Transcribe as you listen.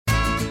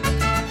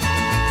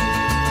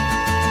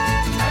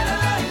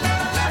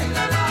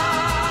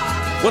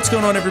What's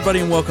going on, everybody,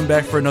 and welcome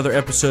back for another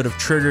episode of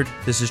Triggered.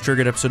 This is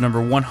Triggered episode number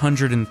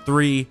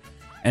 103,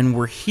 and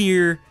we're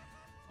here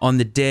on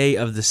the day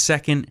of the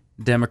second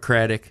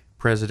Democratic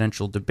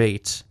presidential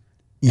debates.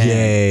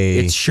 Yay.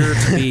 And it's sure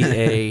to be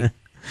a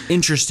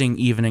interesting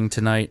evening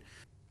tonight.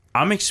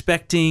 I'm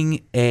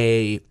expecting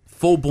a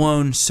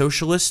full-blown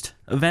socialist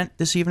event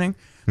this evening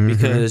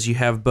because you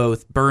have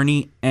both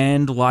Bernie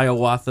and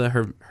Hiawatha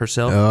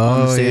herself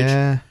on the stage.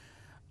 Yeah.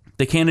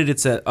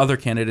 The other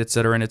candidates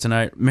that are in it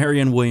tonight,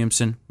 Marianne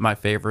Williamson, my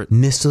favorite.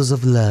 Missiles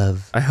of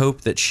love. I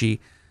hope that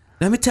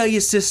let me tell you,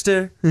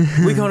 sister,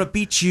 we're going to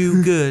beat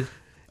you good.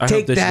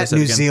 Take that,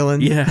 New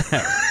Zealand. Yeah.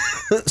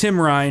 Tim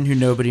Ryan, who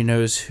nobody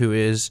knows who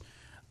is.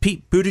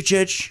 Pete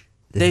Buttigieg,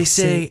 they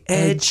say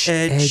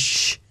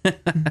edge.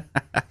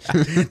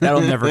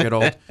 That'll never get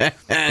old.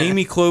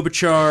 Amy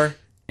Klobuchar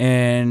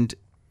and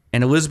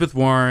Elizabeth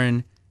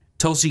Warren,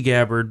 Tulsi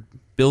Gabbard,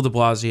 Bill de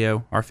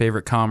Blasio, our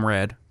favorite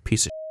comrade,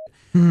 piece of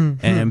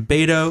and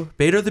Beto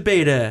the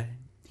Beta,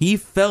 he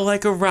fell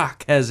like a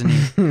rock, hasn't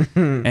he?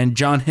 And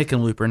John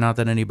Hickenlooper, not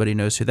that anybody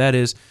knows who that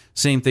is.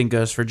 Same thing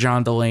goes for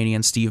John Delaney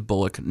and Steve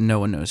Bullock. No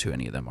one knows who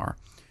any of them are.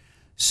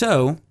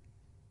 So,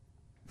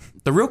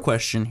 the real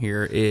question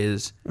here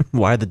is...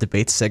 Why are the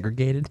debates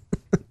segregated?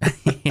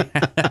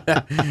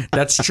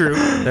 That's true.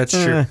 That's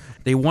true.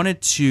 They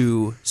wanted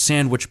to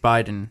sandwich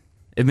Biden.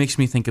 It makes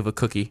me think of a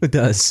cookie. It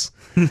does.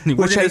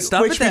 Which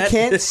we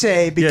can't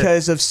say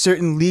because of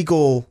certain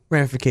legal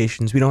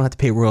ramifications. We don't have to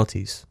pay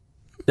royalties.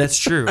 That's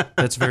true.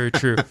 That's very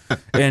true.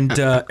 And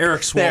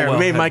Eric Swalwell. There, we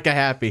made Micah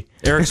happy.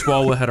 Eric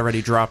Swalwell had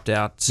already dropped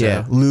out. So.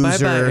 Yeah,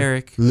 loser. Bye-bye,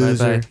 Eric.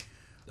 Loser. Bye-bye.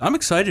 I'm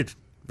excited.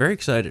 Very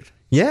excited.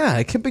 Yeah,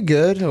 it could be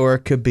good, or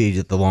it could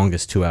be the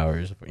longest 2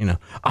 hours. You know,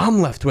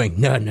 I'm left wing.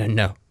 No.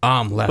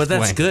 I'm left wing. But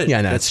that's good.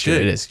 Yeah, no, that's good.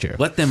 Good. It is true.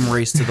 Let them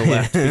race to the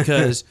left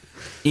because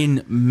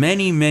in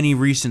many, many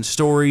recent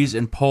stories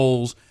and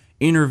polls,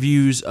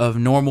 interviews of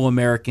normal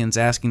Americans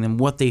asking them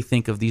what they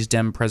think of these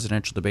Dem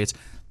presidential debates,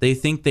 they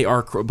think they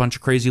are a bunch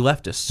of crazy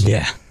leftists.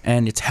 Yeah.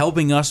 And it's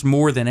helping us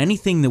more than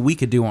anything that we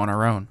could do on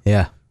our own.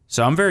 Yeah.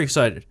 So I'm very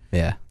excited.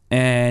 Yeah.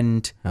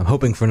 And I'm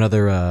hoping for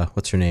another,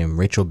 what's her name?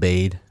 Rachel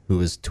Bade, who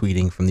was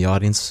tweeting from the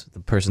audience,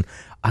 the person,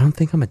 I don't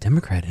think I'm a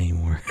Democrat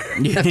anymore.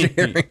 After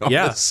hearing all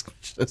this.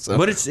 So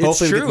but it's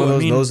hopefully true. Get one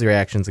of those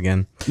reactions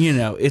again. You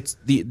know, it's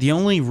the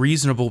only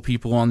reasonable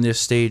people on this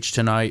stage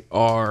tonight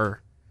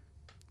are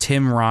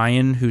Tim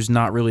Ryan, who's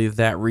not really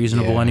that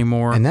reasonable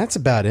anymore. And that's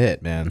about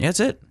it, man. Yeah, that's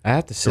it. I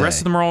have to say. The rest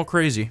of them are all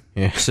crazy.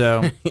 Yeah.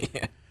 So,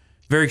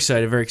 very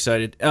excited, very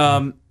excited.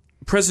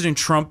 President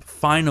Trump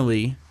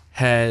finally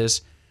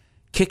has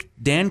kicked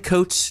Dan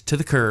Coats to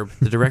the curb,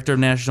 the director of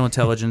national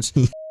intelligence.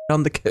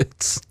 On the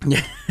Coats.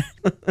 Yeah.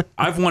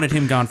 I've wanted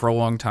him gone for a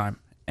long time.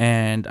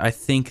 And I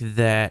think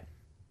that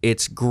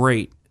it's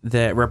great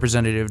that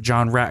Representative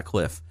John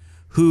Ratcliffe,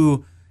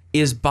 who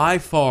is by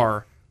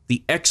far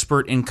the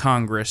expert in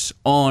Congress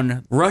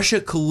on Russia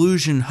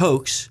collusion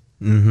hoax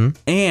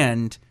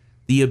and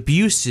the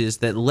abuses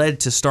that led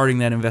to starting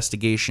that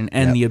investigation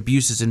and the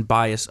abuses and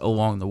bias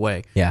along the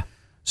way. Yeah.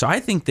 So I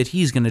think that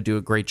he's going to do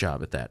a great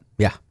job at that.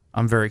 Yeah.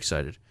 I'm very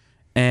excited.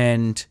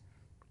 And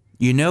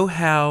you know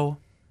how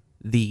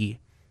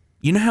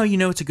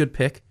it's a good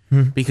pick?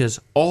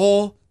 Because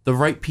all the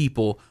right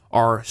people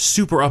are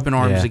super up in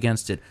arms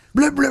against it.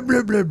 Blah, blah,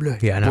 blah, blah, blah.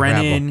 Yeah,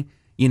 Brennan,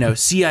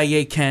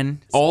 CIA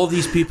Ken, all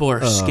these people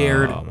are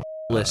scared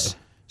shitless.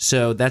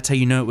 So that's how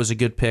you know it was a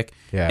good pick.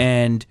 Yeah.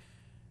 And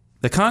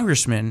the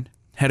congressman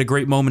had a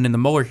great moment in the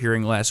Mueller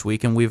hearing last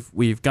week, and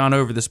we've gone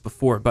over this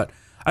before, but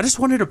I just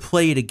wanted to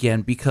play it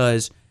again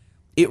because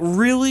it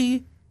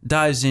really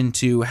dives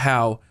into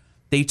how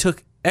they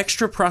took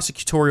extra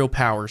prosecutorial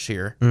powers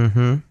here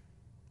and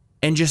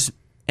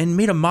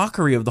made a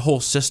mockery of the whole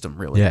system,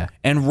 really. Yeah.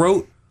 And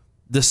wrote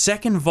the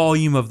second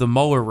volume of the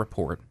Mueller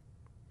report,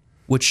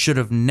 which should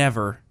have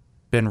never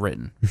been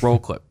written. Roll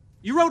clip.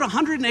 You wrote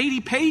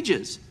 180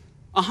 pages.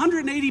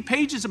 180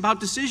 pages about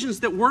decisions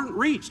that weren't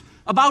reached,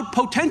 about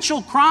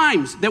potential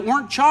crimes that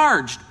weren't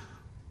charged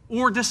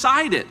or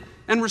decided.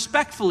 And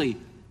respectfully,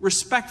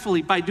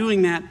 by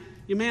doing that,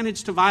 you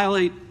managed to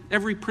violate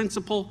every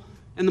principle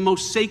and the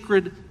most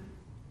sacred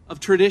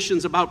of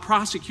traditions about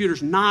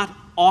prosecutors not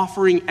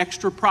offering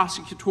extra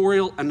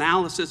prosecutorial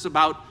analysis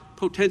about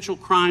potential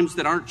crimes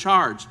that aren't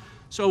charged.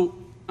 So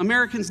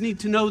Americans need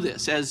to know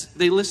this as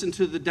they listen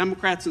to the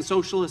Democrats and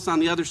socialists on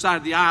the other side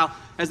of the aisle,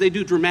 as they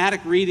do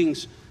dramatic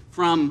readings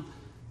from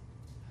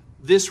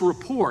this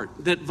report,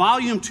 that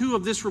volume 2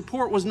 of this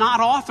report was not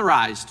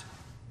authorized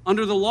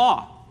under the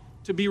law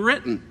to be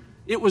written.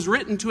 It was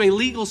written to a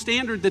legal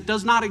standard that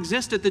does not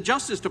exist at the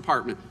Justice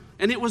Department.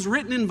 And it was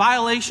written in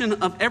violation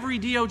of every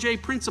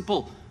DOJ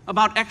principle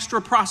about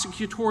extra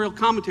prosecutorial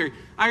commentary.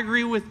 I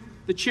agree with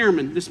the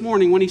chairman this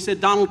morning when he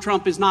said Donald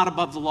Trump is not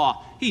above the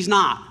law. He's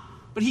not.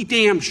 But he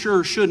damn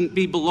sure shouldn't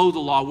be below the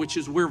law, which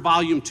is where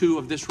volume 2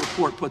 of this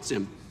report puts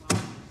him.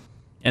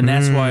 And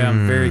that's why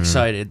I'm very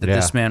excited that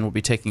this man will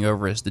be taking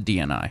over as the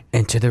DNI.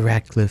 Enter the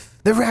Ratcliffe.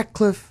 The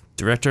Ratcliffe.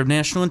 Director of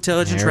National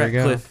Intelligence, There we go.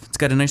 Ratcliffe. It's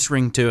got a nice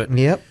ring to it.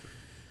 Yep.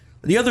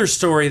 The other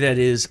story that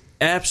is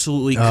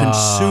absolutely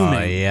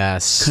consuming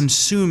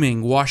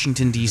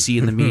Washington, D.C.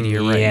 in the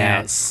media right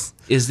now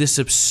is this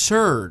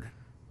absurd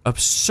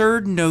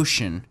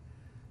notion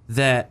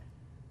that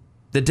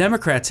the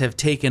Democrats have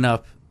taken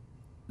up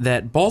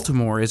that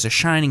Baltimore is a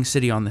shining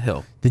city on the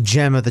hill. The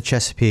gem of the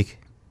Chesapeake.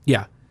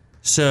 Yeah.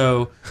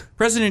 So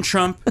President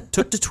Trump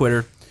took to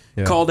Twitter,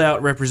 called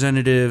out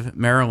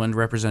Maryland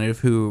representative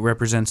who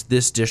represents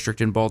this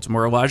district in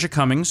Baltimore, Elijah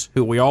Cummings,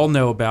 who we all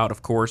know about,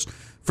 of course,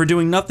 for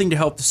doing nothing to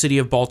help the city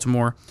of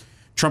Baltimore.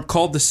 Trump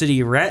called the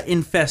city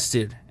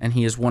rat-infested, and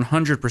he is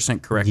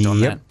 100% correct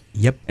on that.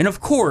 Yep. And of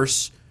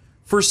course,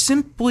 for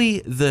simply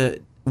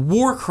the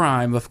war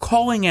crime of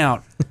calling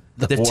out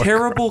the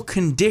terrible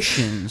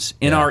conditions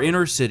in our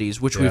inner cities,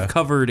 which we've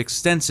covered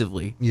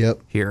extensively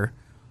here,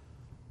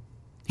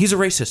 he's a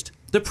racist.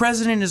 The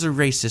president is a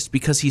racist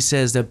because he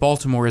says that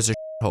Baltimore is a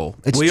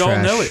shithole. We all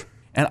know it.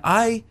 And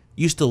I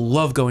used to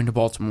love going to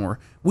Baltimore.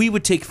 We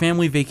would take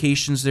family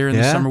vacations there in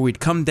the summer. We'd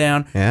come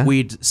down. Yeah.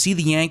 We'd see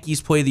the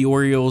Yankees play the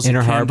Orioles in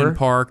Camden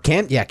Park.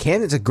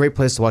 Camden's a great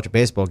place to watch a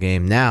baseball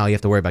game. Now you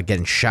have to worry about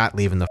getting shot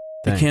leaving the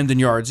thing. Camden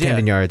Yards,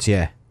 Camden Yards,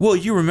 yeah. Well,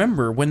 you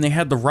remember when they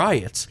had the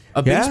riots,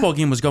 a baseball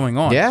game was going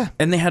on. Yeah.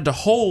 And they had to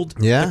hold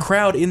the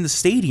crowd in the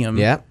stadium.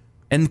 Yeah.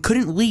 And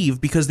couldn't leave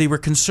because they were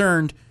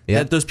concerned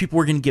that those people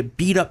were going to get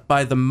beat up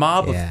by the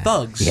mob of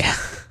thugs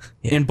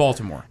in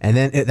Baltimore. And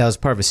then that was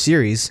part of a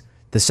series.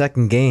 The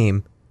second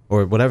game,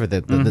 or whatever,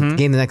 the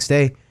game the next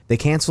day, they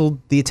canceled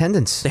the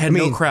attendance. They had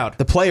no crowd.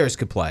 The players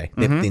could play.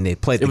 They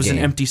played the game. It was an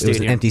empty stadium. It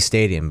was an empty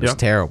stadium. It was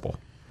terrible.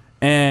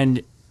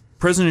 And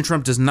President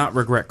Trump does not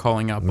regret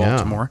calling out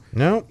Baltimore.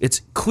 No.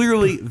 It's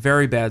clearly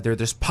very bad there.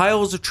 There's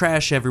piles of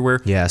trash everywhere.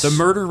 Yes. The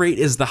murder rate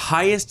is the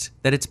highest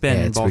that it's been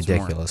in Baltimore. It's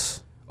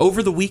ridiculous.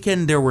 Over the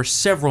weekend, there were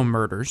several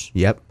murders.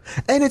 Yep.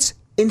 And it's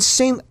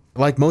insane,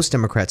 like most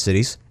Democrat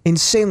cities,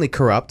 insanely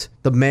corrupt.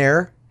 The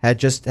mayor had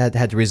just had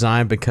to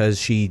resign because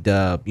she'd,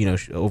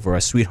 over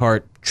a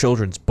Sweetheart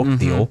Children's book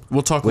deal.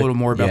 We'll talk a little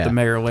more about the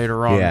mayor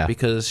later on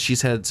because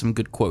she's had some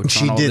good quotes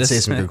on all this. She did say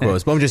some good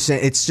quotes. But I'm just saying,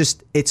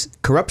 it's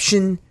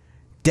corruption,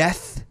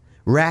 death,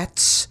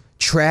 rats,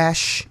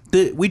 trash.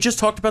 We just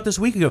talked about this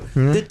a week ago.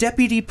 The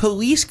deputy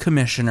police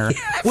commissioner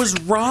was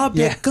robbed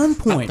at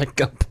gunpoint. At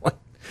gunpoint.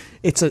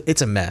 It's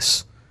a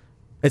mess.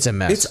 It's a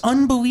mess. It's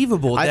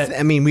unbelievable.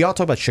 I mean, we all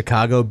talk about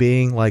Chicago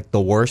being like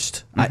the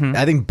worst.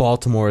 I think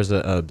Baltimore is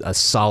a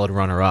solid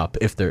runner-up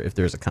if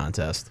there's a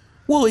contest.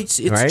 Well, it's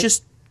right?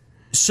 Just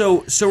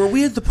so are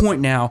we at the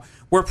point now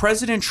where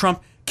President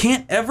Trump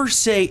can't ever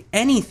say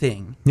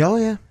anything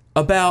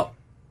about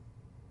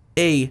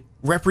a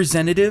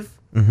representative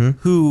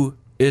who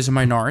is a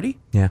minority?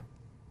 Yeah.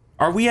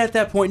 Are we at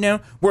that point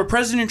now where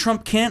President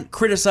Trump can't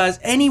criticize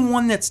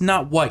anyone that's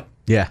not white?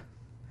 Yeah.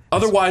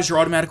 Otherwise, you're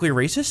automatically a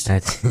racist?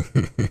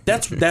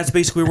 That's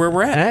basically where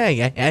we're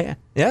at.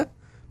 Yeah.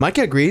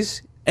 Micah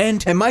agrees.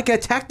 And Micah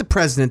attacked the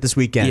president this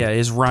weekend. Yeah,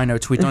 his rhino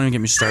tweet. Don't even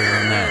get me started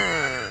on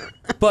that.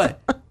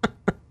 But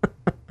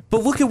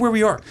look at where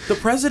we are. The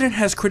president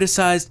has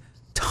criticized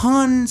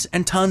tons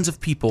and tons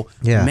of people.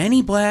 Yeah.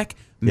 Many black,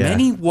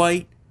 many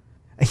white.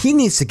 He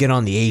needs to get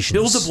on the Asians.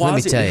 Bill de Blasio. Let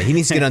me tell you, he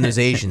needs to get on those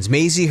Asians.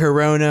 Mazie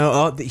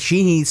Hirono,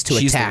 she needs to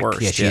She's attack. The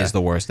worst, she is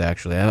the worst,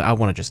 actually. I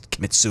want to just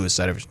commit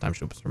suicide every time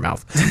she opens her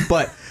mouth.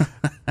 But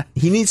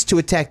he needs to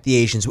attack the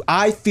Asians.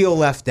 I feel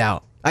left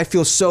out. I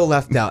feel so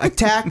left out.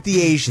 Attack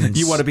the Asians.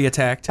 You want to be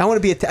attacked? I want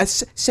to be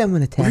attacked.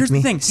 Someone attack me. Here's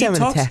the thing.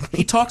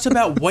 He talks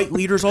about white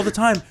leaders all the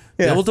time.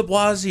 Bill de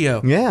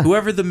Blasio. Yeah.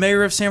 Whoever the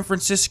mayor of San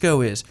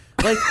Francisco is.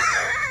 Like,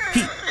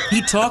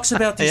 he talks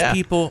about these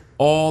people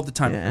all the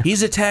time. Yeah.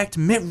 He's attacked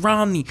Mitt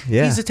Romney.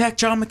 Yeah. He's attacked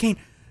John McCain.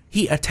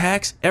 He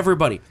attacks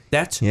everybody.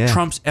 That's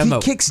Trump's MO.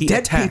 He kicks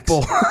dead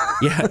people.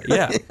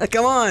 Yeah.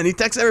 Come on. He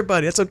attacks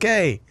everybody. That's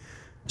okay.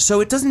 So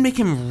it doesn't make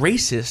him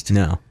racist.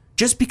 No.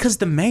 Just because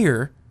the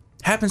mayor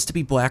happens to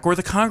be black or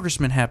the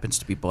congressman happens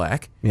to be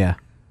black. Yeah.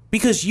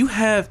 Because you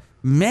have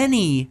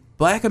many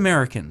black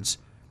Americans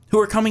who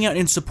are coming out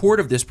in support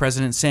of this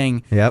president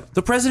saying,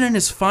 the president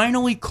is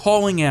finally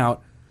calling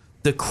out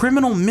the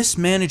criminal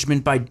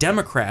mismanagement by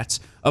Democrats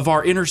of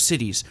our inner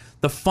cities.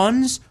 The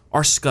funds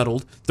are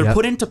scuttled. They're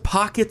put into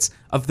pockets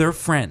of their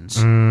friends.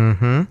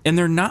 And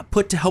they're not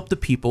put to help the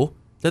people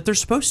that they're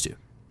supposed to.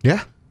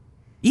 Yeah.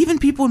 Even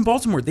people in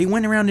Baltimore, they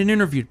went around and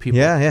interviewed people.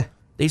 Yeah.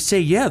 They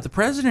say, the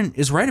president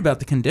is right about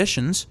the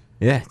conditions.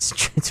 Yeah,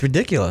 it's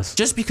ridiculous.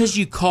 Just because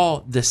you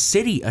call the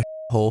city a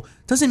hole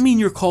doesn't mean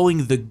you're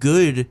calling the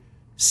good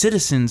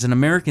citizens and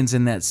Americans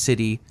in that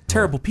city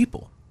terrible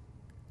people.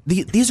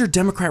 These are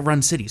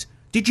Democrat-run cities.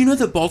 Did you know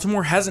that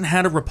Baltimore hasn't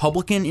had a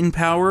Republican in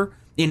power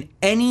in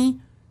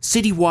any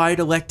citywide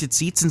elected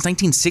seat since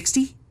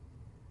 1960?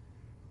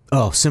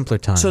 Oh, simpler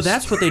times. So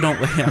that's what they don't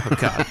like. Oh,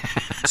 God.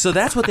 So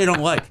that's what they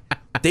don't like.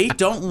 They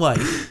don't like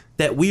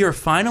that we are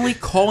finally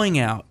calling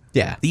out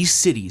these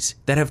cities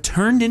that have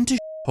turned into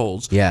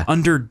holes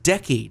under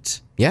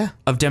decades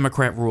of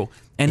Democrat rule.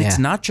 And it's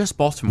not just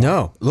Baltimore.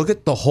 No. Look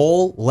at the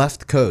whole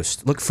left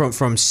coast. Look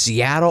from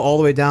Seattle all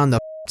the way down to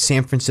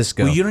San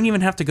Francisco. Well, you don't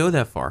even have to go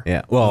that far.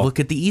 Yeah, well- look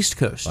at the East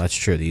Coast. That's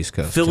true. The East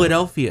Coast. too.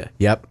 Philadelphia.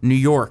 Yep. New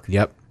York.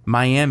 Yep.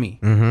 Miami.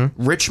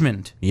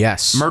 Richmond.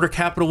 Yes. Murder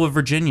capital of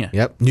Virginia.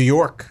 Yep. New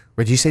York.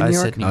 Did you say New I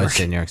York? said New Oh, I York.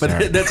 said New York. But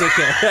Sorry. that's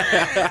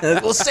okay.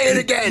 We'll say it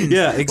again.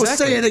 Yeah, exactly. We'll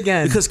say it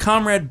again. Because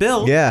Comrade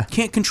Bill Yeah.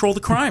 can't control the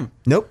crime.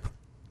 Nope.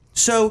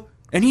 So,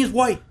 and he's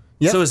white.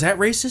 Yep. So is that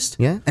racist?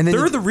 Yeah. And then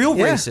they're the real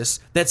yeah. racists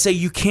that say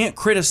you can't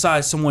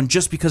criticize someone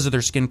just because of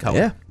their skin color.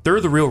 Yeah.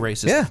 They're the real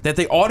racists. Yeah. That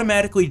they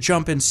automatically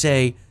jump and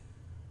say,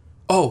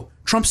 oh,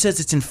 Trump says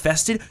it's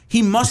infested.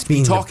 He must be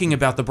being the talking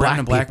about the brown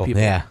and black people.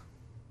 Yeah.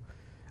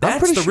 I'm That's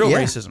pretty the sure- real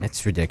yeah. racism.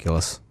 It's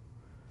ridiculous.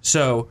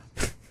 So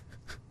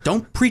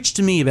don't preach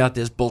to me about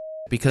this bullshit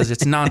because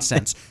it's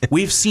nonsense.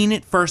 We've seen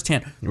it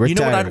firsthand. We're you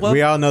know what tired. I'd love?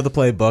 We all know the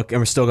playbook, and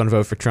we're still going to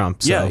vote for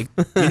Trump. So.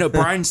 Yeah, you know,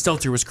 Brian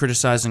Stelter was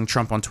criticizing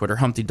Trump on Twitter,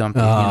 Humpty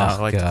Dumpty. Oh, I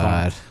like to call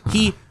God. him.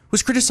 He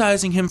was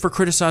criticizing him for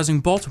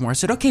criticizing Baltimore. I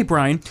said, okay,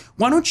 Brian,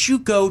 why don't you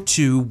go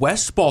to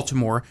West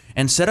Baltimore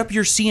and set up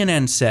your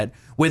CNN set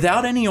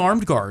without any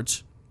armed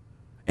guards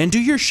and do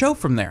your show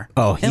from there?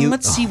 Oh, and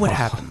let's see what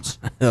happens.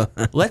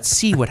 Let's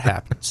see what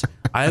happens.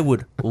 I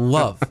would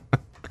love to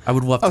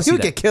Oh, see he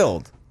would that. get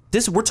killed.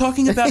 We're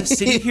talking about a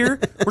city here.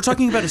 We're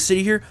talking about a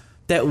city here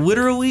that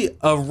literally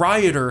a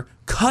rioter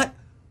cut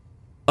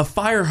a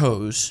fire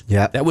hose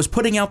Yeah. that was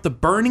putting out the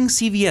burning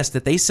CVS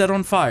that they set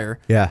on fire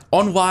Yeah.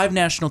 on live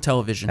national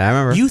television. I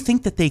remember. You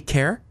think that they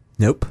care?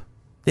 Nope.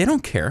 They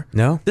don't care.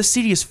 No. The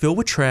city is filled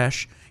with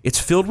trash. It's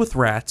filled with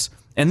rats.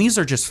 And these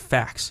are just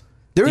facts.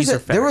 There These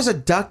was a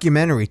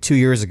documentary 2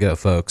 years ago,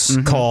 folks,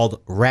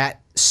 called Rat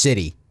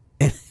City,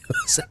 and it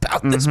was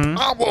about this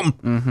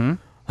problem.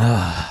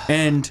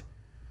 And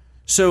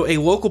so a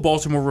local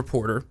Baltimore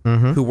reporter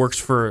who works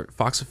for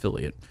Fox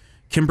affiliate,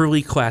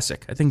 Kimberly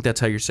Classic, I think that's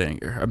how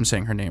I'm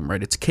saying her name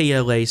right. It's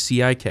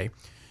Klacic.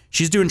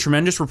 She's doing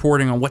tremendous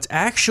reporting on what's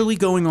actually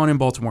going on in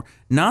Baltimore,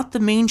 not the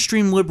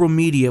mainstream liberal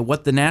media,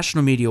 what the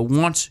national media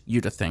wants you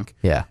to think.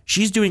 Yeah.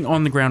 She's doing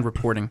on-the-ground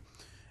reporting.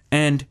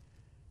 And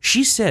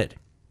she said,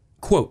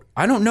 quote,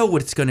 I don't know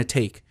what it's going to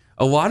take.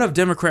 A lot of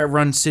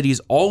Democrat-run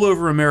cities all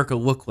over America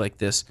look like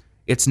this.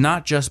 It's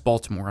not just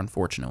Baltimore,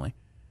 unfortunately.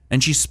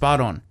 And she's spot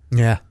on.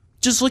 Yeah.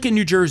 Just look at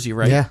New Jersey,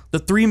 right? Yeah. The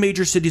three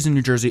major cities in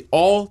New Jersey,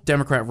 all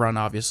Democrat-run,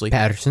 obviously.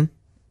 Patterson.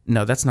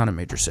 No, that's not a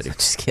major city.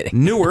 Just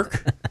kidding.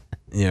 Newark,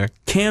 Yeah.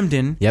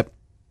 Camden, Yep.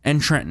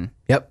 and Trenton.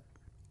 Yep.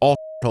 All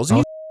holes. And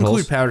you holes.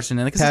 include Patterson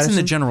in it because it's in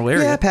the general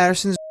area. Yeah,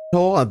 Patterson's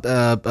whole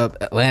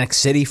Atlantic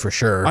City for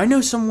sure. I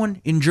know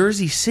someone in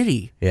Jersey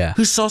City Yeah.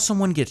 who saw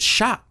someone get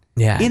shot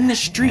yeah. in the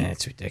street. Yeah,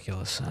 it's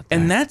ridiculous. out there.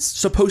 And that's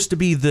supposed to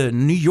be the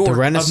New York the of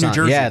New Renaissance.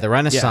 Jersey. Yeah, the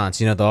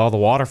Renaissance. You know, all the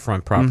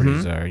waterfront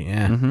properties are.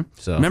 Yeah.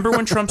 So Remember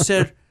when Trump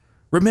said,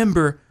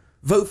 remember,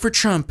 vote for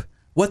Trump.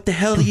 What the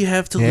hell do you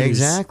have to yeah, lose?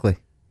 exactly.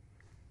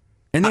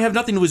 And they have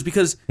nothing to lose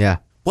because Yeah.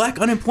 black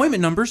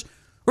unemployment numbers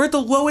are at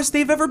the lowest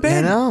they've ever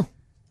been. I know.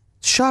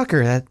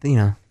 Shocker that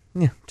Yeah.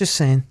 Just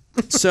saying.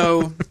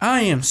 So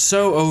I am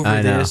so over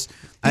I know. this.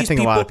 I These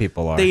think a lot of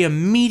people are. They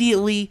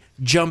immediately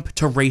jump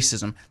to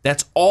racism.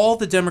 That's all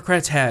the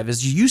Democrats have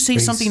is you say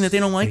something that they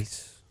don't like,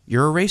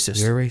 you're a racist.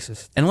 You're a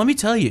racist. And let me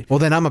tell you. Well,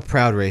 then I'm a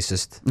proud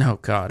racist. Oh,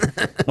 God.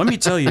 Let me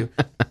tell you.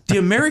 The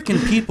American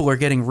people are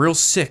getting real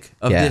sick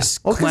of this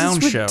clown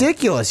it's show.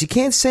 ridiculous. You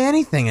can't say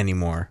anything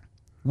anymore.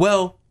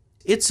 Well,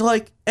 it's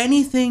like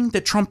anything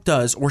that Trump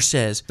does or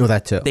says, Oh,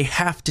 that too. they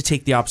have to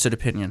take the opposite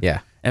opinion.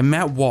 Yeah. And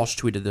Matt Walsh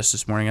tweeted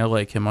this morning. I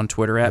like him on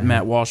Twitter, at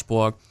Matt Walsh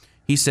blog.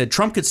 He said,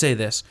 Trump could say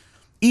this,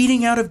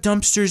 eating out of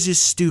dumpsters is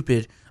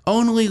stupid.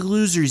 Only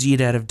losers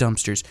eat out of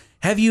dumpsters.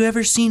 Have you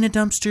ever seen a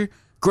dumpster?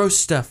 Gross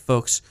stuff,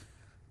 folks.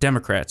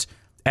 Democrats.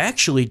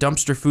 Actually,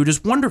 dumpster food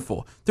is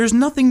wonderful. There's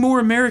nothing more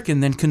American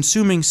than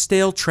consuming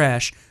stale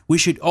trash. We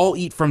should all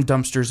eat from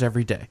dumpsters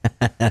every day.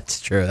 That's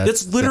true.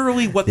 That's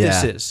literally what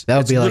this is. That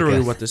would That's be literally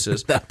like what this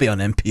is. That'll be on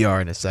NPR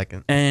in a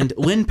second. And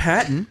Lynn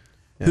Patton,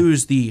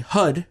 who's the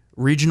HUD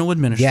regional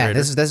administrator, Yeah,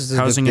 this is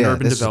Housing good, and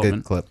Urban this is a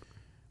Development, good clip.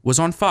 was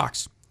on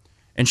Fox.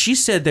 And she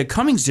said that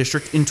Cummings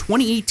District in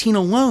 2018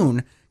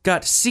 alone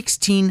got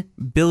 $16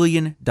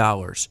 billion.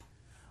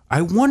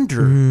 I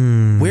wonder,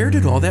 where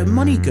did all that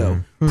money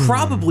go?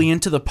 Probably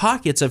into the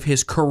pockets of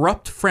his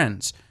corrupt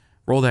friends.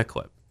 Roll that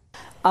clip.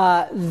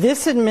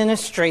 This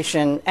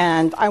administration,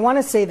 and I want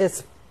to say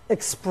this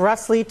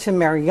expressly to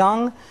Mayor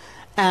Young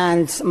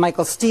and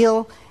Michael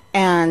Steele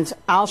and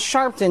Al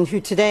Sharpton, who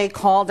today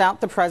called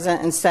out the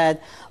president and said,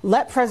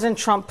 let President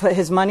Trump put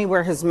his money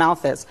where his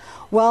mouth is.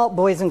 Well,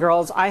 boys and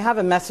girls, I have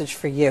a message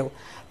for you.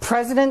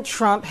 President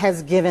Trump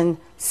has given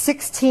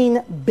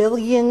 $16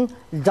 billion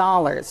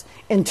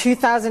in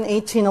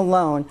 2018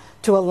 alone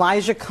to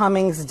Elijah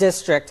Cummings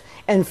District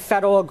in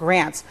federal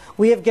grants.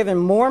 We have given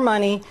more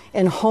money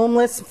in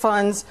homeless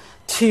funds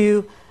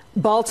to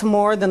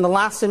Baltimore than the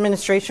last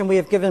administration. We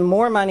have given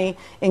more money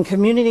in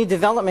community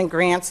development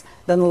grants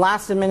than the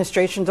last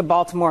administration to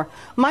Baltimore.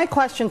 My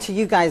question to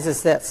you guys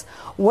is this.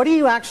 What are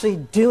you actually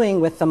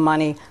doing with the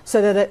money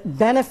so that it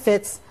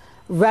benefits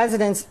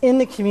residents in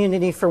the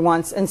community for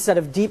once instead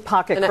of deep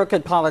pocket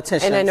crooked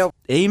politicians? And I know.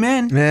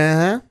 Amen.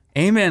 Uh-huh.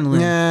 Amen,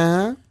 Lynn.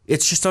 Uh-huh.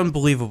 It's just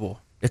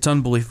unbelievable. It's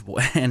unbelievable.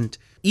 And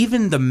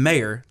even the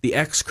mayor, the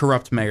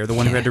ex-corrupt mayor, the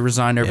one who had to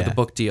resign over the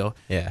book deal,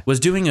 was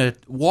doing a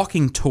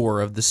walking tour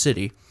of the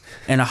city,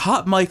 and a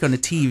hot mic on a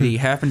TV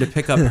happened to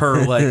pick up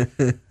her like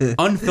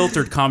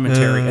unfiltered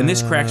commentary, and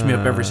this cracks me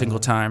up every single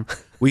time.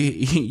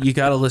 You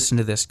got to listen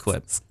to this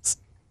clip.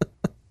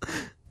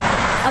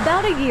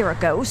 About a year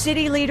ago,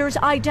 city leaders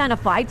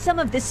identified some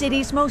of the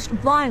city's most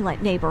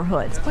violent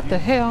neighborhoods. What the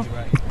hell?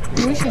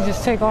 We should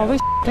just take all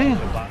this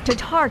down. To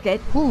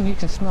target. Ooh, you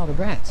can smell the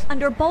rats.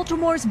 Under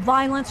Baltimore's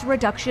Violence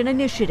Reduction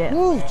Initiative.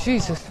 Ooh,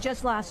 Jesus.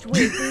 Just last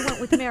week, we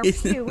went with Mayor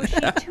Pugh as she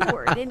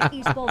toured in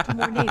East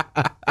Baltimore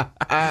neighborhood.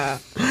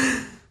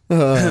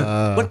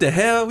 What the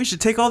hell? We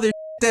should take all this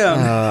down.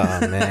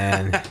 Oh,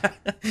 man.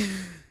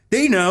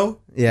 They know.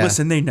 Yeah.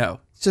 Listen, they know.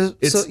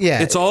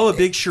 It's all a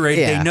big charade.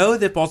 Yeah. They know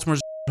that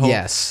Baltimore's a hole.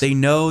 Yes. They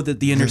know that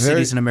the inner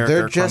cities in America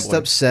They're are just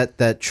crumbling. upset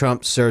that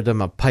Trump served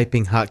them a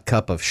piping hot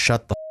cup of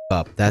shut the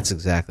up. That's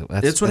exactly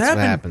that's what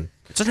happened. happened.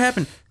 That's what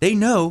happened. They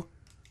know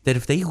that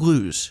if they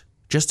lose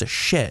just a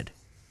shed,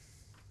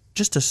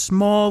 just a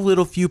small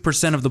little few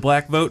percent of the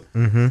black vote,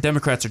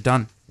 Democrats are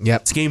done.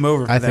 Yep. It's game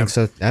over for I them. think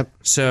so. Yep.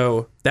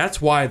 So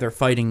that's why they're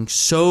fighting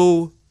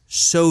so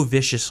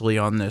viciously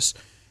on this.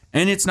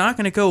 And it's not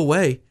going to go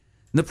away.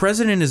 The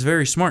president is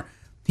very smart.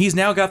 He's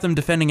now got them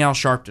defending Al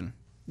Sharpton,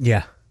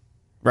 Yeah.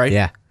 right?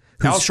 Yeah.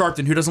 Al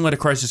Sharpton, who doesn't let a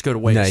crisis go to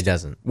waste. No, he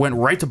doesn't. Went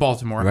right to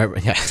Baltimore.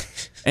 Right. Yeah.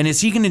 And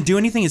is he going to do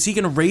anything? Is he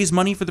going to raise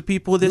money for the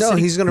people of this No,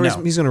 city? he's gonna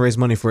raise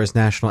money for his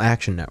National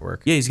Action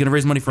Network. Yeah, he's going to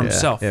raise money for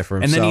himself. Yeah, for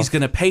And then himself. he's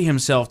going to pay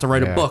himself to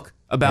write a Yeah. book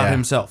about Yeah.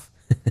 himself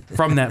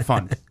from that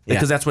fund.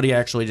 Because that's what he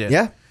actually did.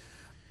 Yeah.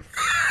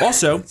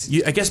 Also,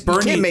 I guess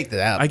Bernie. can't make that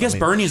up. I guess I mean-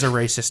 Bernie's a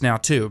racist now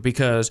too,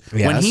 because when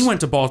Yes. he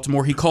went to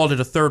Baltimore, he called it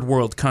a third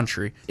world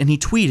country, and he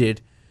tweeted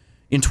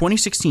in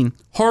 2016,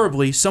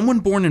 "Horribly, someone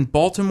born in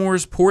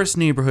Baltimore's poorest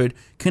neighborhood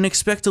can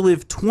expect to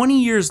live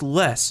 20 years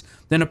less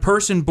than a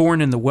person born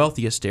in the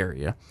wealthiest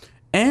area,"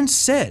 and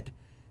said,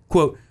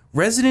 "Quote."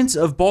 Residents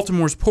of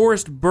Baltimore's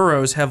poorest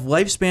boroughs have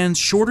lifespans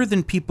shorter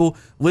than people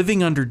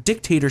living under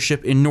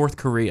dictatorship in North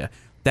Korea.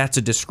 That's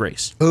a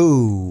disgrace.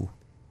 Ooh.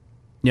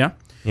 Yeah?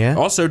 Yeah.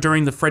 Also,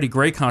 during the Freddie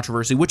Gray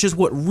controversy, which is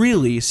what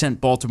really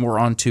sent Baltimore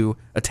onto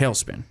a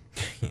tailspin.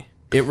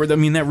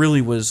 That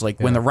really was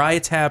like when the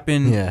riots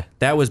happened, Yeah.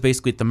 that was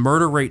basically the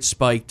murder rate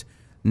spiked.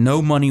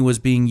 No money was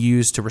being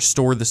used to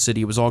restore the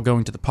city. It was all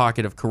going to the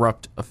pocket of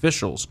corrupt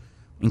officials,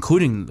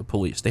 including the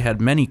police. They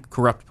had many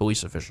corrupt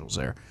police officials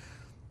there.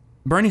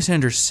 Bernie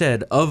Sanders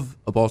said of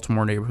a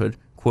Baltimore neighborhood,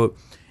 quote,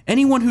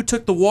 "Anyone who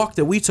took the walk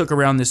that we took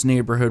around this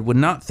neighborhood would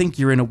not think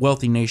you're in a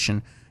wealthy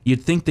nation.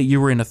 You'd think that you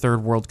were in a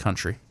third world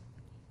country."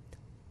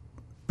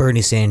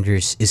 Bernie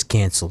Sanders is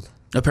canceled.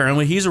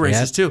 Apparently he's a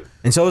racist too.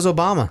 And so is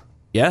Obama.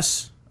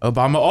 Yes.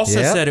 Obama also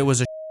Yep. said it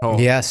was a hole.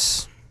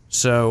 Yes.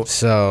 So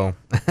So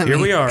here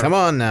we are. Come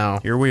on now.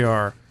 Here we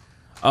are.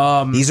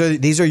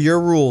 These are your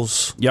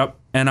rules. Yep.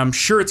 And I'm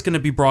sure it's going to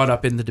be brought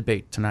up in the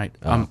debate tonight.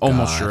 I'm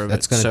almost sure of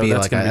That's it. going to So be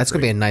that's like gonna that's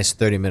going to be great. a nice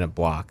 30-minute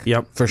block.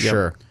 Yep. For Yep.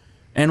 sure.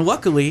 And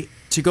luckily,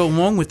 to go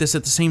along with this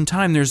at the same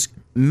time, there's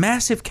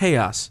massive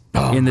chaos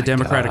in the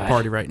Democratic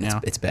Party right now.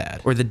 It's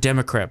bad. Or the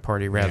Democrat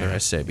Party, rather, I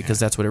say, because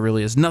that's what it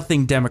really is.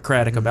 Nothing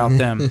democratic about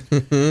them,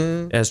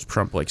 as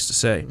Trump likes to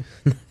say.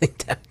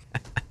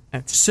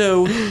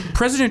 So,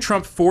 President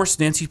Trump forced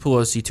Nancy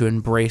Pelosi to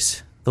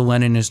embrace the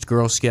Leninist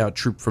Girl Scout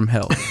troop from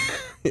hell.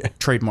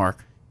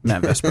 Trademark,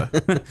 Matt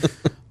Vespa.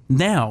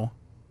 Now,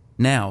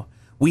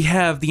 we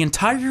have the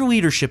entire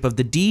leadership of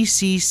the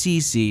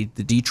DCCC,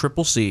 the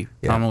DCCC,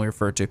 commonly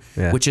referred to,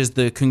 which is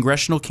the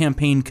Congressional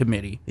Campaign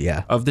Committee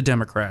of the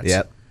Democrats.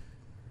 Yep.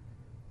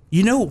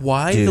 You know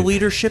why the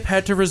leadership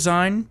had to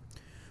resign?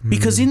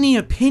 Because in the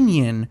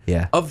opinion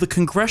of the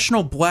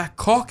Congressional Black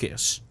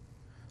Caucus,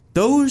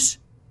 those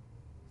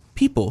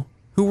people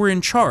who were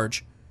in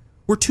charge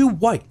were too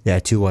white. Yeah,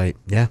 too white.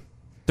 Yeah.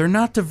 They're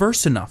not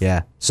diverse enough.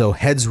 Yeah. So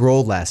heads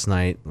rolled last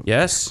night.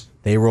 Yes.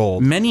 They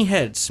rolled. Many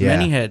heads. Yeah.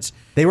 Many heads.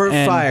 They weren't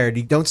And- fired.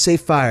 You don't say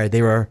fired.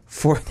 They were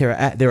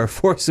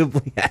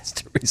forcibly asked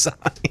to resign.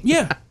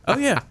 Yeah. Oh,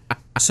 yeah.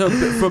 So,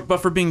 but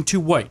for being too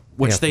white,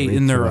 which Yeah, for they, being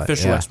in their too white,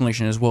 official yeah.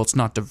 explanation is, well, it's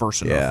not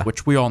diverse enough, Yeah.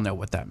 which we all know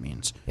what that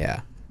means.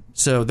 Yeah.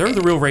 So they're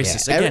the real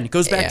racists. Yeah. Again, it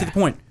goes back to the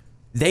point.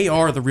 They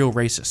are the real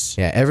racists.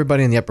 Yeah,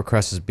 everybody in the upper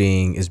crust is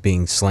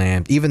being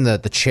slammed. Even the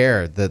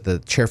chair,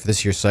 the chair for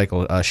this year's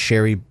cycle,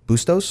 Sherry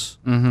Bustos,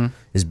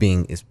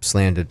 is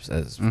slammed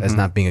as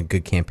not being a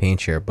good campaign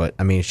chair. But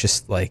I mean, it's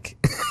just like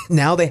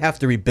now they have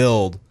to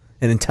rebuild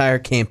an entire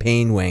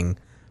campaign wing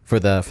for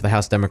the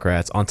House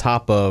Democrats on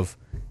top of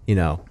the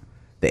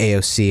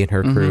AOC and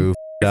her crew.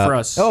 For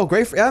us. Oh,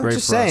 great! I'm Great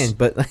just for us. saying,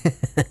 but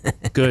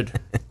Good.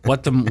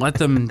 Let them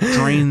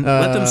drain.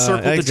 Let them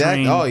circle the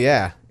drain. Oh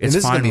yeah, and It's this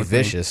is fine gonna be with me.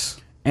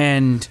 vicious.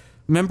 And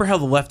remember how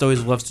the left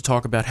always loves to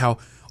talk about how,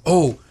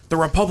 the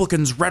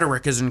Republicans'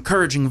 rhetoric is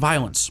encouraging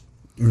violence.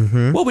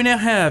 Mm-hmm. Well, we now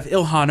have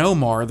Ilhan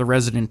Omar, the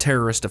resident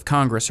terrorist of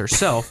Congress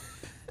herself,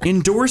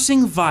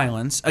 endorsing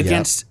violence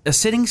against a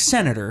sitting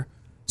senator,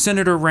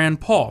 Senator Rand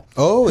Paul,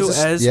 Oh, who, is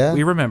this- as yeah.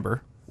 we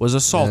remember, was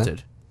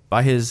assaulted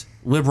by his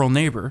liberal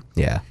neighbor.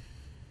 Yeah.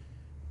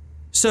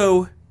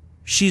 So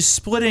she's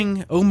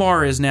splitting.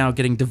 Omar is now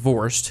getting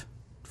divorced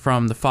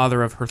from the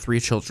father of her 3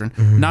 children,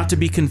 not to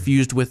be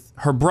confused with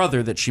her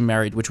brother that she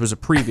married, which was a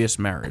previous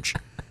marriage,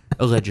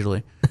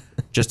 allegedly,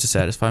 just to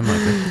satisfy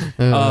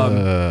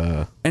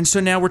Micah. And so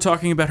now we're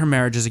talking about her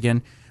marriages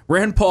again.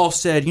 Rand Paul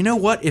said, you know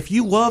what? If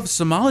you love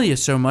Somalia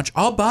so much,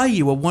 I'll buy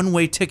you a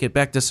one-way ticket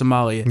back to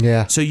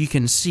Somalia so you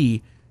can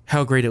see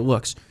how great it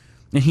looks.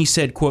 And he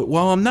said, quote,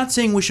 while I'm not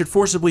saying we should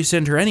forcibly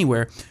send her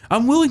anywhere,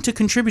 I'm willing to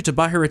contribute to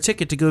buy her a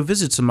ticket to go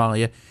visit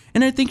Somalia,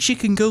 and I think she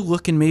can go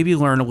look and maybe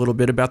learn a little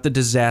bit about the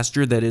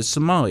disaster that is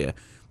Somalia,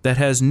 that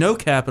has no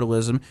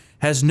capitalism,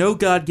 has no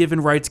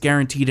God-given rights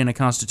guaranteed in a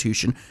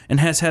constitution, and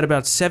has had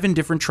about 7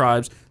 different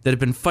tribes that have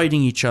been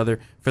fighting each other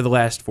for the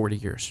last 40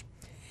 years.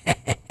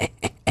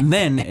 And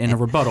then, in a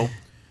rebuttal,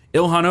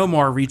 Ilhan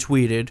Omar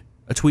retweeted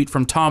a tweet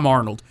from Tom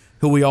Arnold,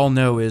 who we all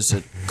know is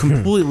a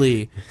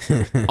completely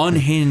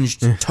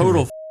unhinged,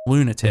 total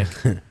lunatic,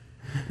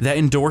 that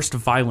endorsed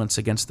violence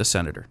against the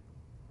senator.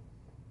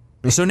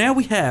 So now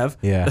we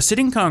have a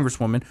sitting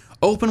congresswoman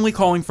openly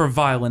calling for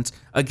violence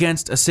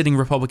against a sitting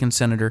Republican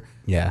senator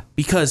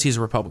because he's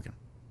a Republican.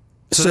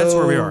 So that's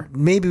where we are.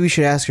 Maybe we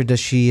should ask her, does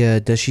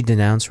she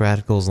denounce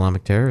radical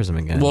Islamic terrorism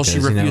again? Well, she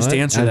refused to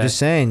answer that. I'm just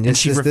saying. And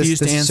she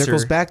refused to answer.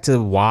 Circles back to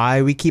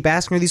why we keep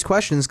asking her these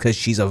questions, because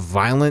she's a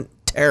violent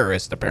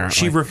terrorist, apparently.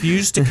 She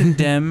refused to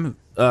condemn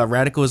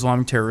radical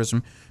Islamic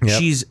terrorism. Yep.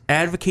 She's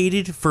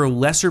advocated for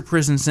lesser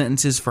prison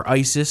sentences for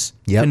ISIS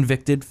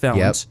convicted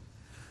felons.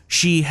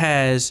 She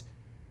has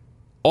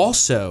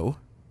also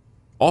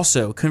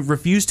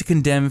refused to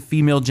condemn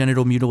female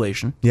genital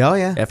mutilation.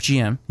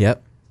 FGM.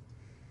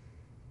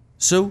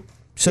 So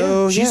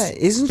she's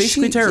isn't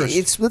basically she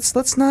terrorist.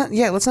 Let's not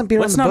beat around the bush.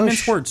 Let's not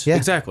mince words.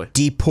 Exactly.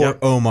 Deport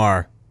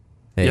Omar.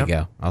 There you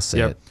go. I'll say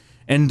it.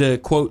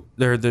 And quote,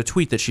 the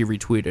tweet that she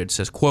retweeted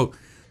says, quote,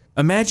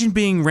 imagine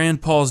being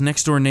Rand Paul's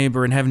next door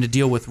neighbor and having to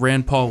deal with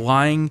Rand Paul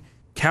lying,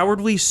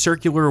 cowardly,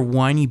 circular,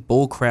 whiny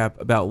bullcrap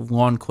about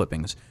lawn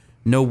clippings.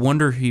 No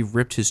wonder he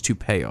ripped his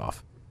toupee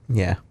off.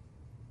 Yeah.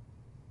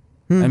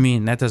 I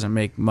mean, that doesn't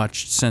make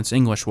much sense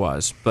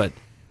English-wise, but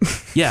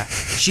yeah,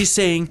 she's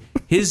saying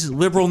his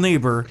liberal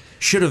neighbor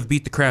should have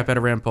beat the crap out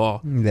of Rand Paul,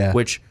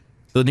 which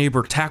the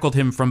neighbor tackled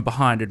him from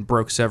behind and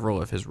broke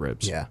several of his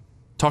ribs. Yeah.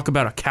 Talk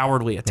about a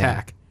cowardly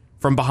attack.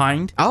 From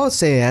behind? I would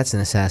say that's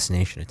an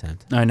assassination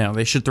attempt. I know.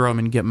 They should throw him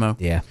in Gitmo.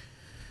 Yeah.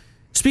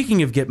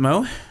 Speaking of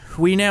Gitmo,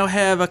 we now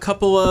have a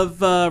couple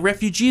of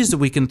refugees that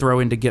we can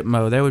throw into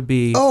Gitmo. That would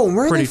be where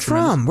are they tremendous.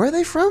 from? Where are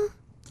they from?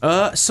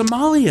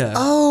 Somalia.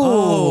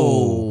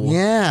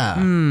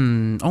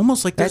 Yeah.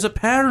 Almost like there's a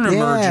pattern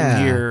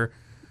emerging here.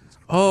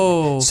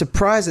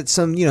 Surprised at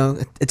some,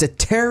 it's a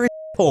terrorist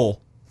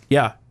hole.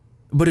 Yeah.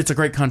 But it's a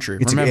great country.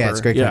 Remember, it's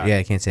a great country. Yeah,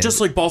 I can't say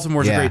just like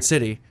Baltimore's a great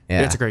city.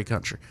 Yeah. It's a great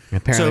country.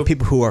 Apparently,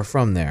 people who are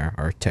from there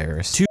are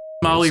terrorists. 2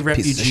 Somali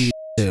refugees.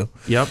 Too.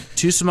 Yep.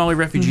 2 Somali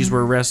refugees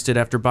were arrested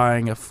after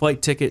buying a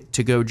flight ticket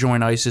to go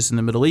join ISIS in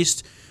the Middle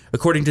East.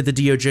 According to the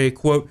DOJ,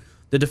 quote,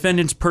 the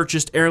defendants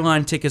purchased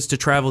airline tickets to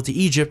travel to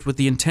Egypt with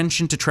the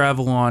intention to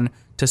travel on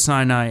to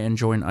Sinai and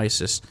join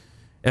ISIS.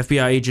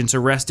 FBI agents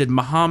arrested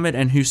Mohammed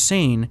and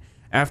Hussein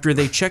after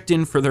they checked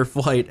in for their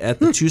flight at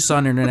the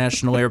Tucson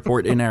International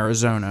Airport in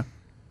Arizona.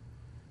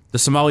 The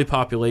Somali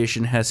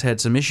population has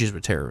had some issues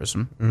with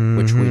terrorism,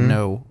 which we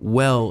know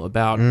well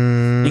about,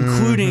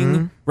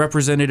 including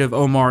Representative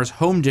Omar's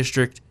home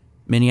district,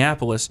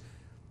 Minneapolis,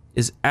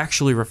 is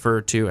actually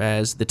referred to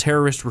as the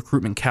terrorist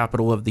recruitment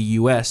capital of the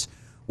U.S.,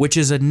 which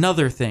is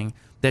another thing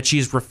that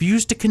she's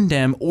refused to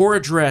condemn or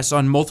address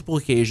on multiple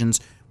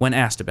occasions when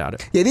asked about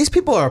it. Yeah, these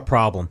people are a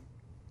problem.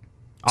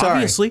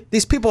 Obviously.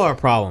 These people are a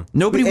problem.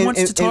 Nobody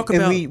wants to talk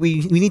about... And we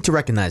need to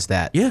recognize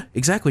that. Yeah,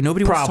 exactly.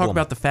 Nobody wants to talk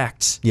about the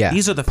facts. Yeah.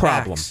 These are the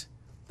problem. Facts.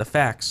 The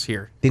facts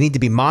here. They need to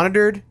be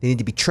monitored. They need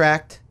to be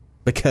tracked,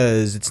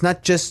 because it's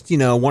not just,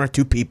 1 or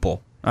 2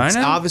 people. It's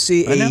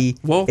obviously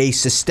a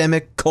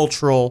systemic,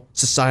 cultural,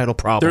 societal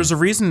problem. There's a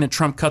reason that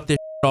Trump cut this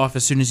off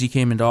as soon as he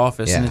came into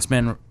office, and it's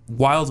been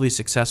wildly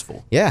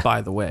successful, by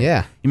the way.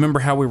 Yeah. You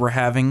remember how we were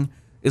having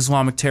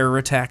Islamic terror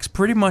attacks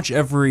pretty much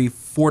every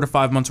 4 to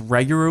 5 months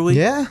regularly?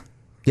 Yeah.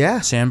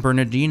 Yeah. San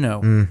Bernardino,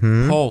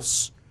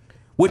 Pulse,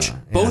 which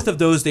both of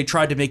those they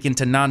tried to make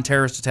into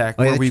non-terrorist attack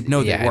where we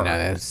know they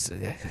were.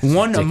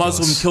 One, a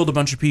Muslim killed a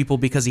bunch of people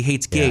because he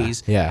hates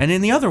gays. Yeah. And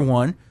in the other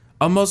one,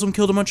 a Muslim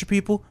killed a bunch of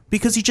people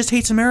because he just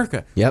hates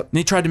America. Yep. And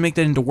they tried to make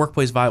that into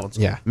workplace violence.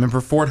 Yeah.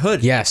 Remember Fort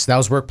Hood? Yes, that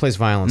was workplace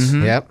violence.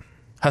 Yep.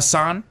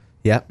 Hassan?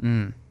 Yep.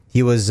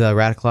 He was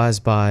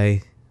radicalized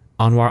by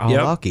Anwar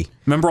al-Awlaki.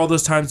 Remember all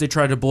those times they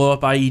tried to blow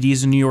up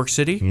IEDs in New York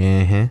City?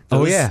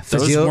 Those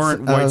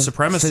weren't white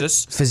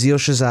supremacists. Fazil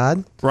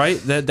Shahzad. Right?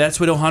 That's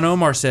what Ilhan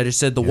Omar said. He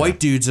said the white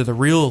dudes are the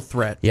real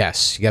threat.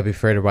 Yes, you gotta be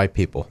afraid of white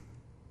people.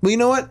 Well, you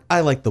know what?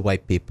 I like the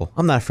white people.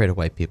 I'm not afraid of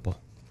white people.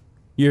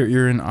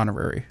 You're an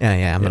honorary.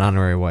 Yeah, I'm an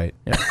honorary white.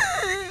 Yeah.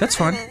 That's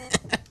fine.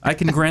 I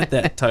can grant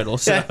that title.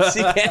 So. Yes,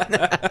 you can.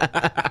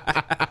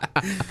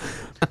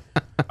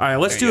 All right,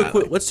 let's do a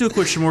quick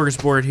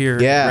smorgasbord here.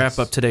 Yes. To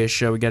wrap up today's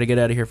show. We got to get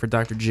out of here for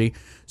Dr. G.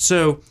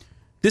 So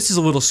this is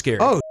a little scary.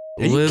 Oh,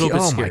 a little bit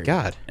oh scary. my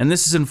God. And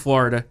this is in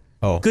Florida.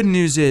 Oh. Good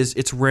news is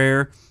it's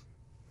rare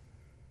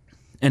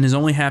and is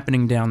only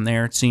happening down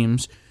there, it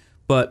seems.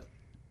 But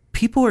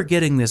people are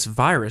getting this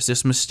virus,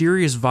 this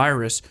mysterious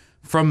virus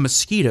from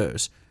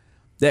mosquitoes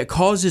that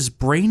causes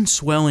brain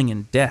swelling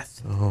and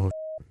death. Oh.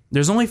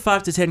 There's only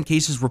 5 to 10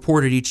 cases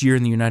reported each year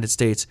in the United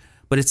States,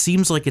 but it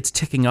seems like it's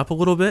ticking up a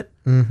little bit.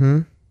 Mm-hmm.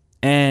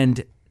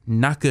 And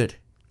not good.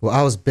 Well,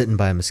 I was bitten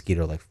by a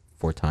mosquito like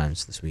 4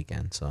 times this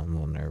weekend, so I'm a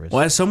little nervous.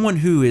 Well, as someone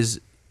who is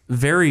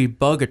very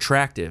bug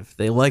attractive,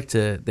 they like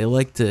to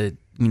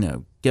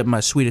get my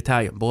sweet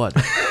Italian blood.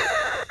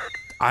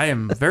 I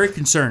am very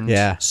concerned.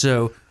 Yeah.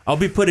 So I'll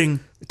be putting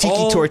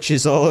Tiki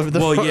torches all over the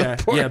front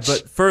porch. yeah.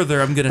 But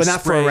further, I'm gonna But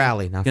not for a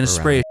rally, not gonna for a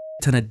spray rally.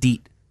 a ton of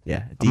DEET.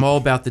 Yeah. I'm all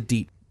about the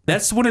DEET.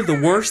 That's one of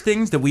the worst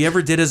things that we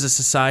ever did as a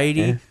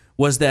society.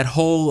 Was that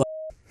whole?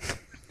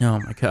 Oh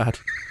my God.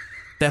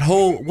 That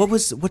whole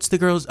what's the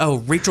girl's? Oh,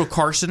 Rachel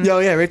Carson. Oh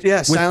yeah, yeah.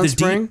 with Silent the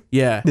Spring. DEET.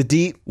 Yeah. The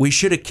DEET. We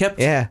should have kept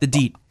the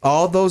DEET.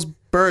 All those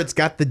birds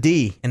got the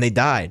D and they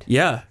died.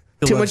 Yeah.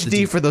 Too much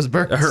D for those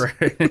birds. All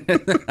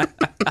right.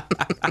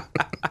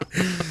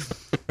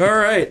 All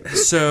right.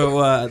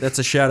 So that's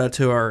a shout out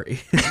to our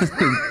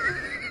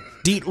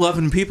DEET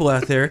loving people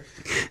out there.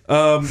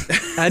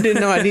 I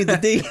didn't know I need the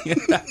D.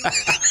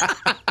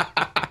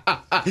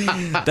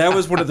 That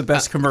was one of the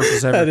best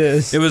commercials ever. That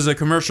is. It was a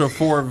commercial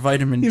for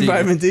vitamin D.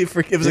 Vitamin D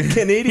it was a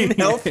Canadian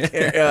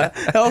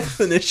health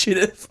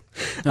initiative.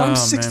 I'm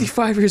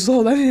 65 years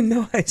old. I didn't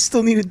know I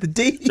still needed the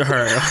D. All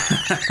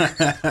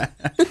right.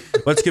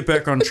 Let's get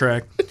back on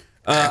track.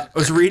 I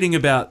was reading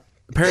about,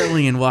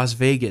 apparently in Las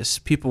Vegas,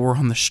 people were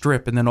on the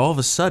strip, and then all of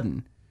a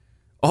sudden,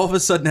 out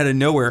of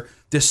nowhere,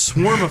 this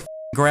swarm of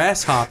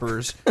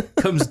grasshoppers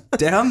comes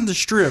down the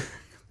strip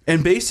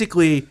and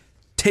basically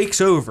takes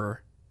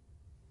over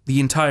the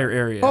entire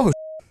area. Oh,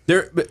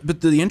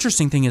 but the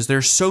interesting thing is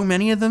there's so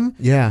many of them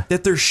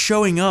that they're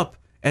showing up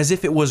as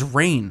if it was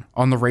rain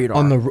on the radar.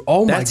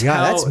 Oh my That's God,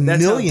 how- that's how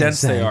millions.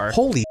 dense they then. are.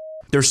 Holy.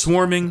 They're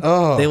swarming.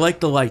 Oh. They like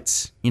the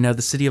lights. You know,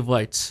 the city of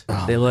lights.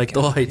 They like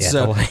the lights. Yeah,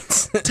 so the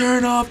lights.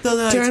 turn off the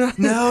lights. Turn off-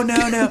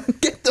 No.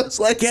 Get those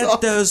lights Get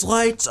off. those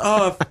lights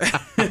off.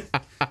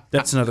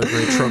 That's another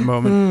great Trump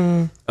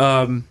moment.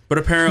 But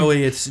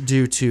apparently it's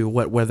due to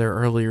wet weather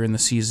earlier in the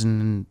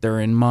season, and they're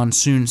in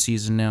monsoon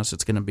season now, so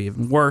it's going to be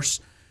even worse.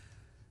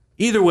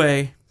 Either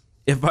way,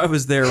 if I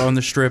was there on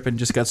the strip and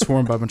just got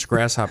swarmed by a bunch of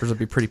grasshoppers, I'd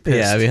be pretty pissed.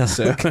 Yeah, I'd be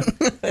so.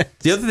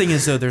 The other thing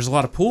is, though, there's a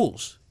lot of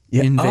pools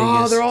in Vegas.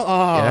 Oh, they're all.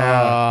 Oh,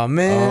 Yeah.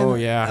 man. Oh,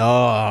 yeah.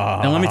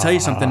 Oh. Now, let me tell you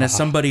something. As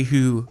somebody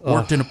who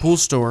worked in a pool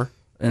store,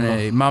 in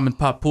a mom and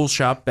pop pool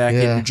shop back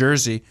in New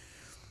Jersey,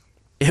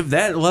 if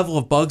that level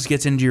of bugs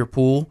gets into your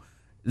pool,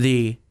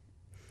 the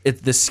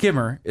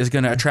skimmer is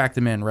going to attract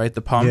them in, right?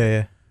 The pump.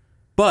 Yeah.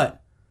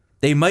 But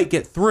they might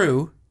get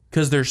through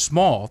because they're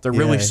small. They're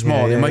really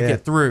small. They might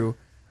get through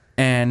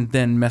and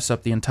then mess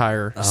up the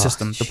entire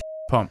system, the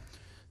pump.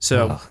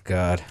 So, Oh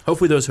God.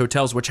 hopefully those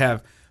hotels, which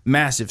have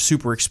massive,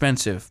 super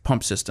expensive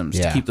pump systems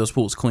to Yeah. keep those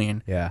pools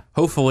clean, Yeah.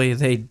 hopefully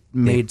they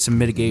made some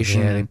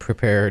mitigation. Yeah, they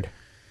prepared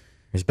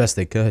as best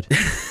they could.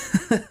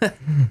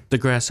 The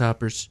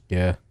grasshoppers.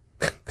 Yeah.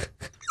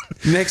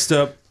 Next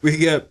up,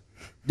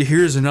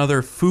 here's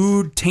another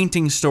food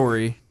tainting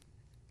story.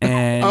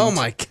 And Oh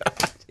my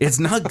God. it's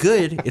not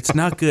good. It's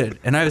not good.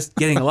 And I was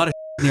getting a lot of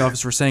in the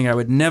office for saying I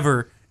would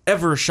never,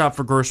 ever shop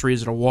for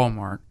groceries at a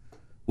Walmart,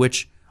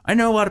 which I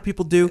know a lot of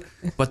people do,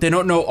 but they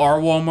don't know our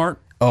Walmart.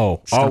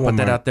 Oh, Just gonna put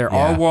that out there.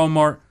 Yeah. Our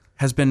Walmart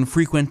has been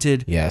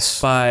frequented Yes.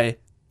 by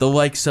the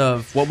likes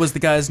of, what was the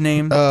guy's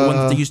name? The one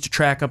that they used to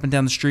track up and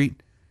down the street?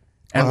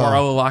 Anwar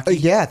al-Awlaki.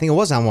 Yeah, I think it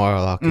was Anwar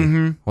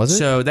al-Awlaki. Was it?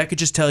 So that could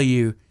just tell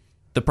you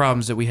the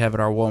problems that we have at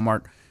our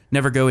Walmart.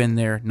 Never go in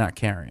there not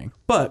carrying.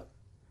 But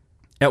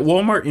at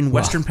Walmart in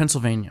Western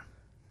Pennsylvania,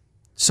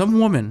 some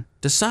woman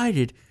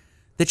decided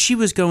that she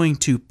was going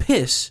to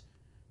piss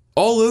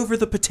all over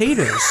the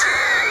potatoes.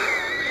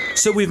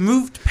 So we've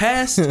moved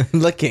past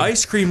Licking.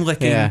 ice cream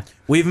licking. Yeah.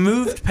 We've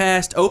moved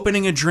past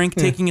opening a drink,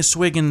 taking a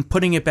swig, and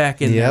putting it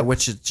back in there, Yep.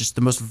 which is just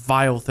the most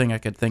vile thing I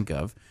could think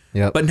of.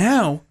 Yep. But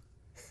now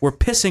we're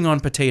pissing on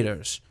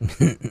potatoes.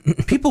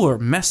 People are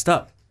messed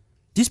up.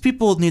 These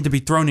people need to be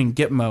thrown in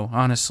Gitmo,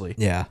 honestly.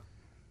 Yeah.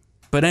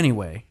 But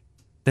anyway,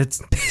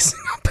 that's Pissing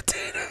on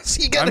potatoes.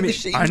 You gotta I mean,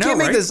 be. You I know, can't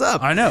make right? this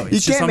up. I know. You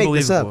It's just can't make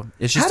this up. unbelievable.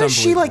 It's just How does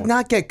she like unbelievable.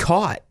 not get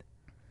caught?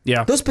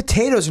 yeah. Those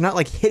potatoes are not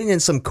like hidden in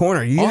some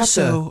corner. You have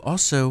to.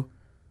 Also,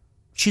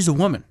 she's a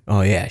woman.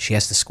 Oh yeah, she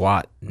has to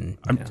squat. And,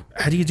 you know.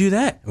 How do you do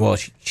that? Well,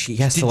 she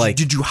has to like.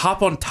 Did you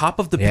hop on top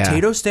of the Yeah.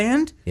 potato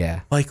stand?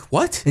 Yeah. Like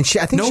what? And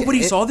I think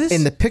nobody saw this.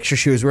 in the picture.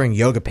 She was wearing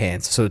yoga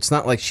pants, so it's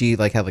not like she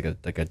like had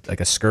like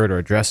a skirt or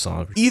a dress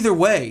on. Either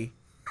way,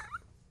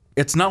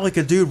 it's not like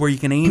a dude where you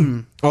can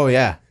aim. Oh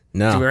yeah,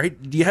 no. Right?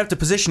 You have to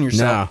position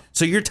yourself. No.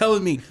 So you're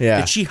telling me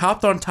that she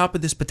hopped on top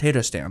of this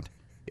potato stand,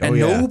 and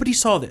yeah. nobody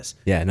saw this,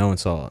 Yeah, no one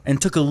saw it.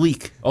 and took a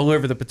leak all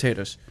over the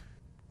potatoes.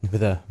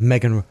 with a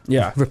Megan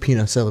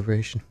Rapinoe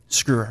celebration.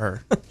 Screw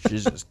her.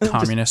 She's just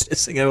communist.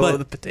 Pissing all over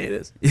the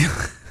potatoes.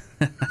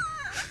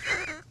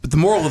 But the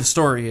moral of the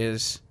story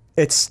is...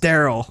 It's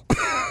sterile.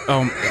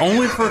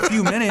 Only for a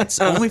few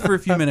minutes. Only for a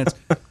few minutes.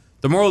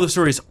 The moral of the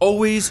story is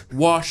always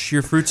wash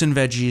your fruits and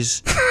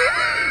veggies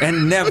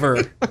and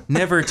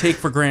never take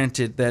for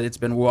granted that it's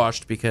been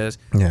washed, because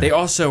they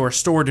also are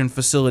stored in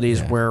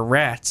facilities where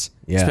rats,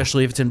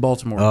 especially if it's in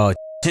Baltimore,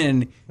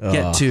 can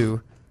get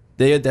to.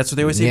 That's what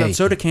they always say about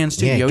soda cans,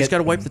 too. You always got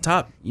to wipe the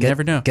top. You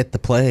never know. Get the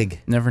plague.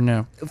 Never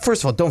know.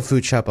 First of all, don't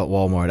food shop at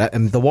Walmart.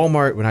 The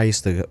Walmart, when I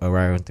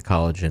went to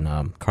college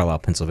in Carlisle,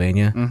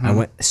 Pennsylvania,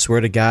 I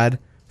swear to God,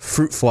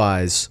 fruit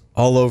flies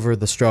all over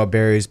the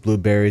strawberries,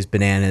 blueberries,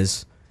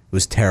 bananas. It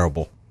was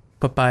terrible.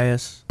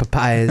 Papayas.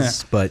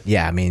 But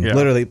yeah, I mean,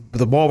 literally,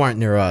 the Walmart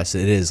near us,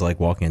 it is like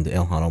walking into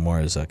Ilhan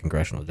Omar's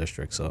congressional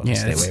district, so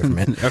stay away from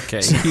it.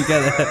 Okay.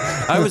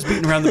 I was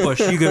beating around the bush.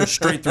 You go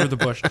straight through the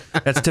bush.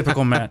 That's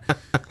typical Matt.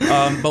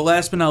 But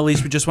last but not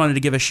least, we just wanted to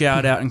give a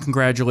shout out and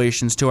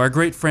congratulations to our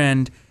great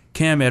friend,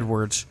 Cam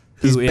Edwards,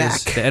 who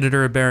is the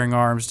editor of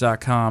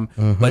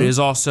BearingArms.com, but has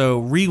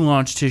also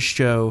relaunched his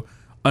show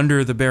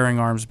under the Bearing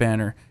Arms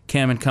banner.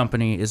 Cam and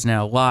Company is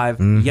now live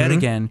yet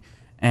again.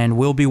 And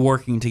we'll be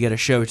working to get a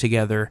show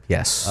together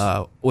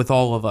with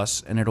all of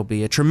us. And it'll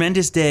be a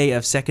tremendous day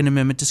of Second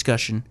Amendment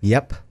discussion.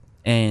 Yep.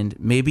 And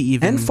maybe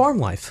even... And farm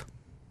life.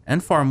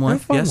 And farm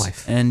life,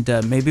 And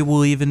maybe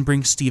we'll even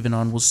bring Steven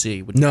on. We'll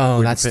see.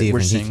 No, not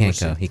Steven. He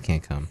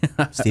can't come.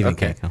 Steven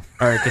can't come.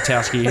 All right,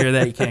 Katowski, you hear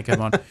that? You can't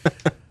come on. All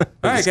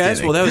right,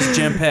 guys. Well, that was a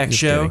jam-packed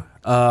show.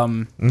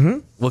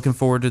 Looking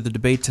forward to the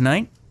debate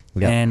tonight.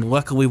 Yep. And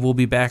luckily, we'll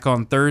be back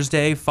on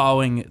Thursday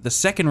following the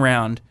second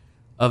round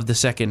of the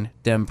second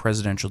Dem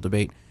presidential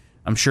debate.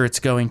 I'm sure it's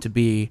going to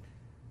be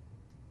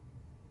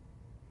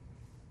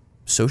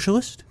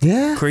socialist?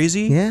 Yeah.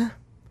 Crazy? Yeah.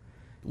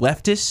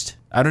 Leftist?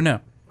 I don't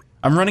know.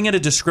 I'm running out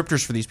of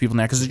descriptors for these people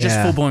now because they're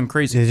just full-blown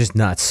crazy. They're just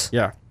nuts.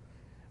 Yeah.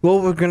 Well,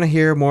 we're going to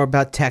hear more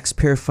about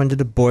taxpayer-funded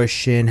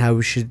abortion, how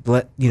we should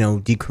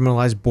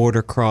decriminalize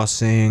border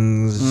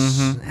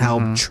crossings,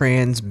 how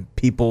trans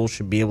people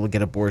should be able to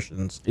get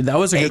abortions. That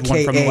was a good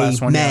one from the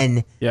last one.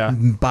 Men,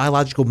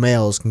 biological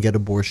males can get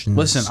abortions.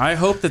 Listen, I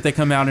hope that they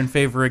come out in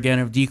favor again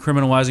of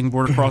decriminalizing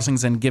border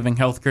crossings and giving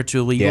health care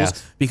to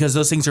illegals, because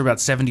those things are about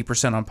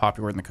 70%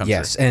 unpopular in the country.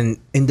 Yes, and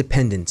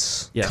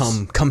independence. Yes.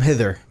 Come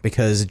hither,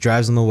 because it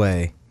drives them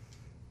away.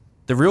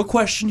 The real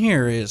question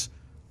here is,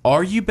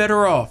 are you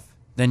better off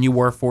than you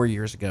were 4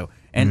 years ago?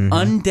 And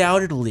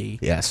undoubtedly,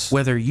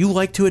 whether you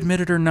like to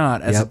admit it or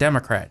not, as a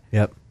Democrat,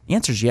 the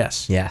answer is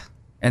yes. Yeah.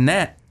 And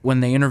that, when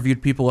they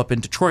interviewed people up in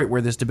Detroit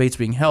where this debate's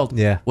being held,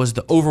 was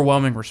the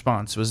overwhelming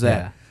response, was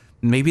that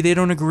maybe they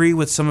don't agree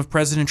with some of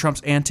President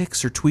Trump's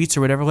antics or tweets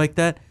or whatever like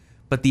that,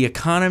 but the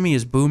economy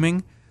is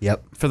booming.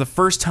 Yep. For the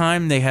first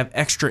time, they have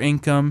extra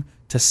income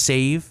to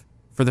save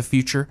for the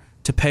future,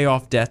 to pay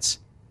off debts.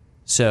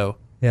 So,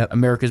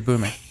 America's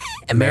booming.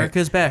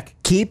 America's back.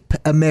 Keep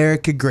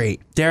America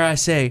great. Dare I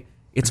say,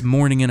 it's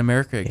morning in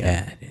America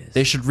again. Yeah, it is.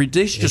 They should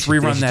just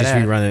rerun that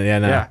ad. Rerun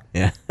it.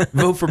 Yeah.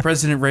 Vote for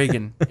President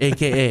Reagan,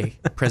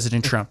 a.k.a.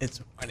 President Trump.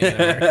 It's morning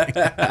in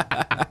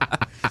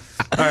America.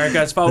 All right,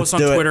 guys, follow us on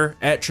Twitter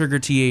at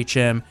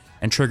TriggeredTHM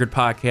and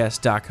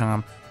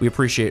TriggeredPodcast.com. We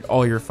appreciate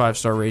all your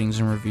 5-star ratings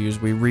and reviews.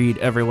 We read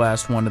every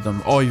last one of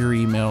them, all your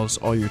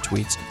emails, all your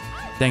tweets.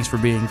 Thanks for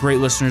being great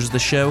listeners of the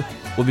show.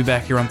 We'll be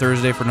back here on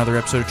Thursday for another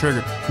episode of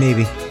Triggered.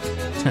 Maybe.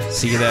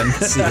 See you then.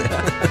 See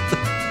ya.